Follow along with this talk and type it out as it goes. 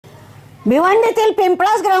भिवंडीतील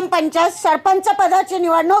पिंपळास ग्रामपंचायत सरपंच पदाची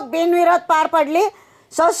निवडणूक बिनविरोध पार पडली।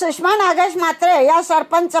 सुषमा नागेश मात्रे या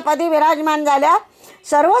सरपंचपदी विराजमान झाल्या।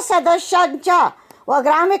 सर्व सदस्यांच्या व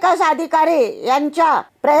ग्रामविकास अधिकारी यांच्या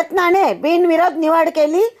प्रयत्नाने बिनविरोध निवड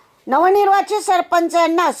केली। नवनिर्वाचित सरपंच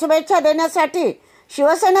यांना शुभेच्छा देण्यासाठी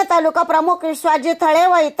शिवसेना तालुका प्रमुख विश्वाजी थळे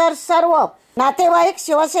व इतर सर्व नातेवाईक,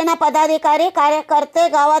 शिवसेना पदाधिकारी, कार्यकर्ते,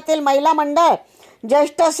 गावातील महिला मंडळ,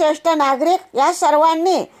 ज्येष्ठ श्रेष्ठ नागरिक या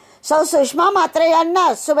सर्वांनी सुषमा मात्रे यांना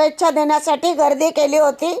शुभेच्छा देण्यासाठी गर्दी केली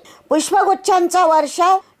होती। पुष्पगुच्छांचा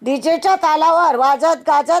वर्षाव, डीजेच्या तालावर वाजत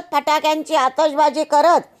गाजत फटाक्यांची आतषबाजी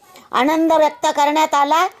करत आनंद व्यक्त करण्यात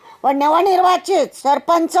आला व नवनिर्वाचित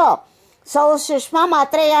सरपंच सुषमा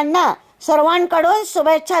मात्रे यांना सर्वांकडून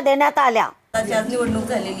शुभेच्छा देण्यात आल्या। आज निवडणूक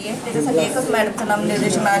झालेली आहे, त्याच्यासाठी एकच मॅडमचं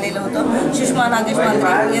नामनिर्देशन आलेलं होतं। सुषमा नागेश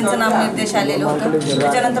मात्रे यांचं नामनिर्देश आलेलं होतं।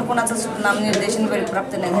 त्याच्यानंतर कोणाचं नामनिर्देशन वेळ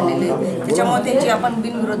प्राप्त नाही झालेले, त्याच्यामुळे त्यांची आपण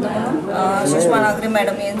बिनविरोध म्हणून सुषमा नागरे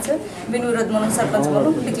मॅडम यांचं बिनविरोध म्हणून सरपंच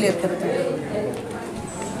म्हणून डिक्लेअर करत आहे।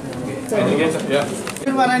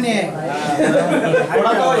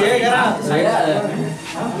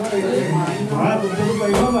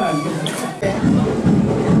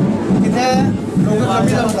 लोक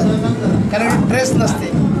कमी जमतात कारण स्ट्रेस नसते,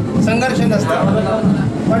 संघर्ष नसते।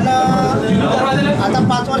 पण आता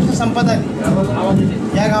 5 वर्ष संपत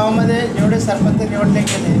आली। या गावामध्ये जेवढे सरपंच निवडले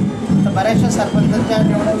गेले तर बऱ्याचशा सरपंचांच्या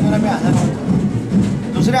निवडणुकीला मी हजर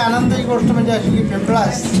होतो। दुसरी आनंदाची गोष्ट म्हणजे अशी की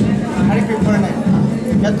पिंपळास आणि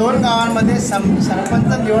पिंपळणे या 2 गावांमध्ये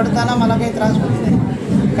सरपंच निवडताना मला काही त्रास होत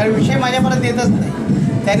नाही, कारण विषय माझ्यापर्यंत येतच नाही।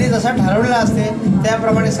 त्यांनी जसं ठरवलेलं असते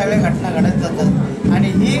त्याप्रमाणे सगळे घटना घडत जातात आणि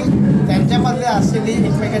ही त्यांच्यामधले असलेली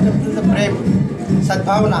एकमेकांच्याबद्दलचं प्रेम,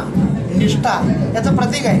 सद्भावना, निष्ठा याचं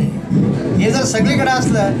प्रतीक आहे। हे जर सगळीकडे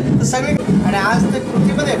असलं तर सगळी आणि आज ते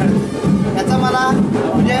कृतीमध्ये घडतं, याचा मला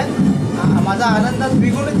म्हणजे माझा आनंद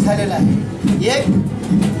द्विगुणित झालेला आहे।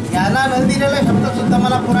 एक याला न दिलेला शब्दसुद्धा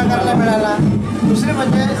मला पुरा करायला मिळाला। दुसरी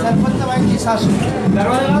म्हणजे सरपंचबाईंची सासू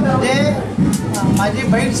जे माझी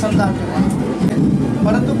बहीण समजा,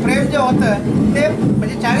 परंतु प्रेम जे होतं ते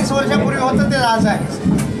म्हणजे 40 वर्षापूर्वी होतं ते आज आहे।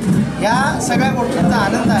 या सगळ्या गोष्टींचा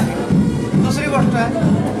आनंद आहे। दुसरी गोष्ट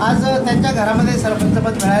आज त्यांच्या घरामध्ये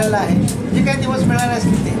सरपंचपद मिळालेलं आहे, जे काही दिवस मिळाले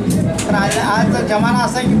असतील ते तर आज जमाना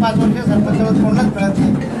असा आहे की 5 वर्ष सरपंचपद कोणालाच मिळत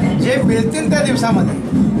नाही। जे मिळतील त्या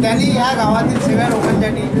दिवसामध्ये त्यांनी ह्या गावातील सगळ्या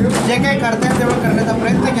लोकांसाठी जे काही करता येईल तेवढं करण्याचा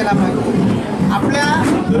प्रयत्न केला पाहिजे। आपल्या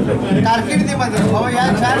कारकिर्दीमध्ये बाबा या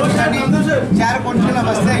 4 ठिकाणी 4 कोणतीला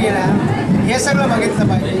बसल्या गेल्या हे सगळं बघितलं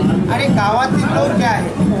पाहिजे आणि गावातील लोक जे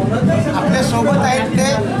आहेत आपल्या सोबत आहेत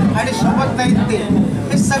ते आणि सोबत नाहीत ते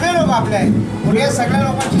हे सगळे लोक आपले आहेत, म्हणून या सगळ्या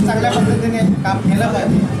लोकांची चांगल्या पद्धतीने काम केलं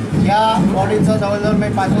पाहिजे। या बॉडीचं जवळजवळ मी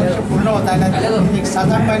 5 वर्ष पूर्ण होत आल्या, एक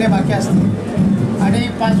 7-8 महिने बाकी असते आणि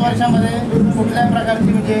 5 वर्षामध्ये कुठल्याही प्रकारची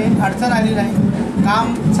म्हणजे अडचण आली नाही।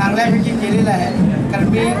 काम चांगल्यापैकी केलेलं आहे, कारण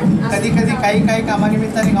मी कधी काही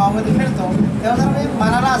कामानिमित्ताने गावामध्ये फिरतो तेव्हा जर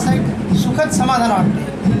मनाला असं एक सुखद समाधान वाटते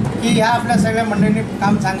की ह्या आपल्या सगळ्या मंडळींनी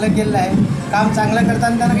काम चांगलं केलेलं आहे। काम चांगलं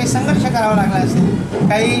करताना त्यांना काही संघर्ष करावा लागला असेल,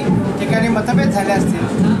 काही ठिकाणी मतभेद झाले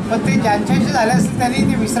असतील, पण ते ज्यांच्याशी झाले असतील त्यांनी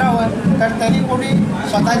ते विसरावं, कारण त्यांनी कोणी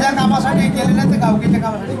स्वतःच्या कामासाठी केले नाही तर गावकीच्या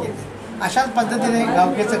कामासाठी केले। अशाच पद्धतीने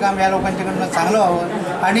गावकीचं काम या लोकांच्याकडनं चांगलं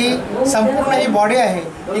व्हावं आणि संपूर्ण ही बॉडी आहे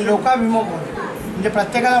ही लोकाभिमुख होती, म्हणजे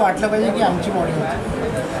प्रत्येकाला वाटलं पाहिजे की आमची बॉडी होती,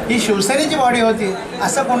 ही शिवसेनेची बॉडी होती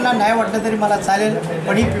असं कोणाला नाही वाटलं तरी मला चालेल,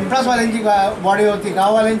 पण ही पिंपळासवाल्यांची बॉडी होती,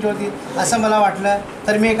 गाववाल्यांची होती असं मला वाटलं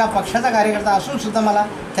तर मी एका पक्षाचा कार्यकर्ता असूनसुद्धा मला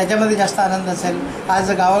त्याच्यामध्ये जास्त आनंद असेल।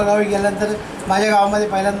 आज गावोगावी गेल्यानंतर माझ्या गावामध्ये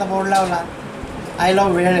पहिल्यांदा बोर्ड लावला आय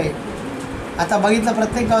लव्ह वेळे, आता बघितलं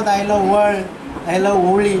प्रत्येक गावात आय लव्ह वळ, आय लव्ह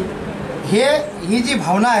ओवळी, ही जी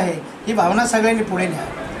भावना आहे ही भावना सगळ्यांनी पुढे न्या।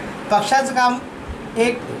 पक्षाचं काम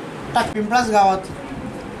एक पिंपळास गावात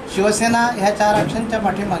शिवसेना ह्या 4 अक्षरांच्या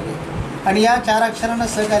पाठीमागे आणि या 4 अक्षरांना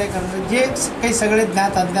सहकार्य करणं जे काही सगळे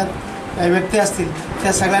ज्ञात अज्ञात व्यक्ती असतील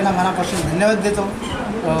त्या सगळ्यांना मनापासून धन्यवाद देतो।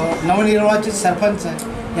 नवनिर्वाचित सरपंच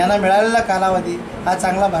यांना मिळालेला कालावधी हा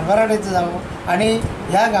चांगला भरभराटीचा जावं आणि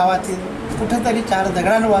ह्या गावातील कुठेतरी 4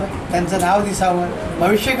 दगडांवर त्यांचं नाव दिसावं।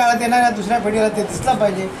 भविष्य काळात येणाऱ्या दुसऱ्या पिढीला ते दिसलं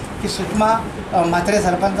पाहिजे की सुषमा मात्रे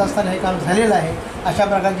सरपंच असताना हे काम झालेलं आहे, अशा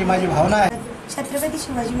प्रकारची माझी भावना आहे। छत्रपती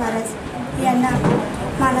शिवाजी महाराज यांना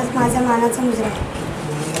माझा मानाचा मुजरा।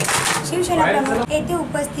 शिवसेना प्रमुख येथे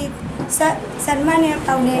उपस्थित सन्माननीय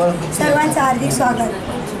पाहुणे सर्वांचं हार्दिक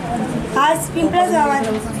स्वागत। आज पिंपळास गावात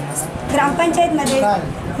ग्रामपंचायतमध्ये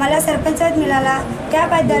मला सरपंचपद मिळाला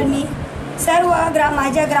त्याबद्दल मी सर्व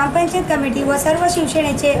माझ्या ग्रामपंचायत कमिटी व सर्व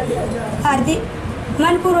शिवसेनेचे हार्दिक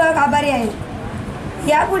मनपूर्वक आभारी आहे।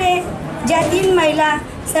 यापुढे ज्या 3 महिला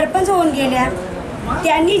सरपंच होऊन गेल्या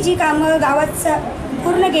त्यांनी जी कामं गावात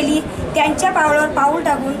पूर्ण केली. त्यांच्या पावलावर पाऊल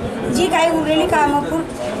टाकून जी काही उरलेली कामं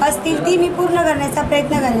असतील ती मी पूर्ण करण्याचा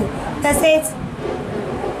प्रयत्न करेन. तसेच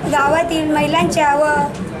गावातील महिलांच्या व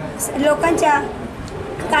लोकांच्या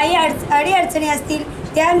काही अडीअडचणी असतील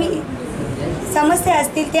त्या मी समस्या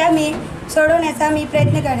असतील त्या मी सोडवण्याचा मी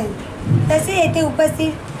प्रयत्न करेन. तसे येथे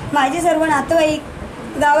उपस्थित माझे सर्व नातेवाईक,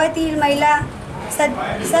 गावातील महिला,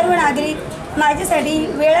 सर्व नागरिक माझ्यासाठी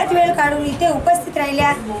वेळात वेळ काढून इथे उपस्थित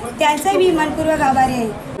राहिल्या त्यांचा मी मनपूर्वक आभारी आहे.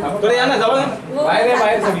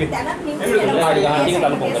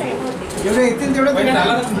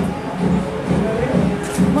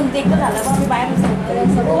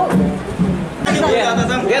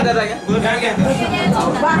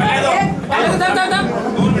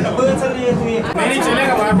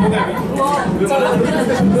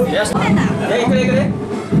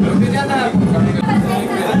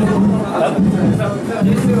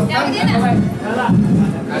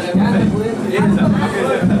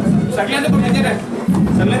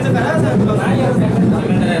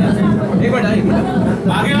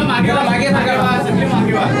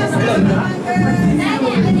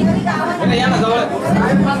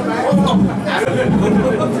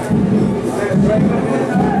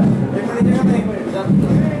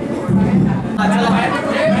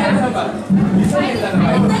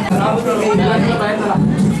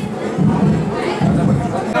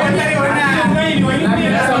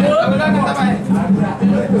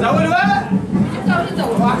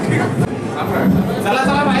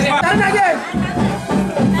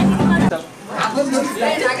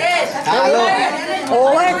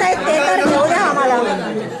 ओव्हरटाईम ते तर घेऊ द्या आम्हाला.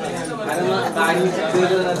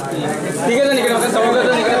 ठीक आहे निघा बघा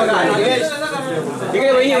सवंगचं निघा बघा ठीक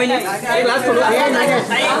आहे वहिनी एक लास्ट फोटो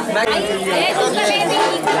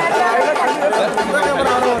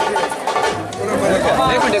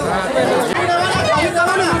एक मिनिट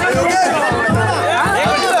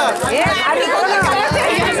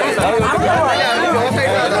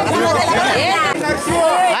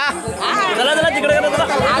चला चला तिकडे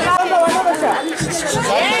चला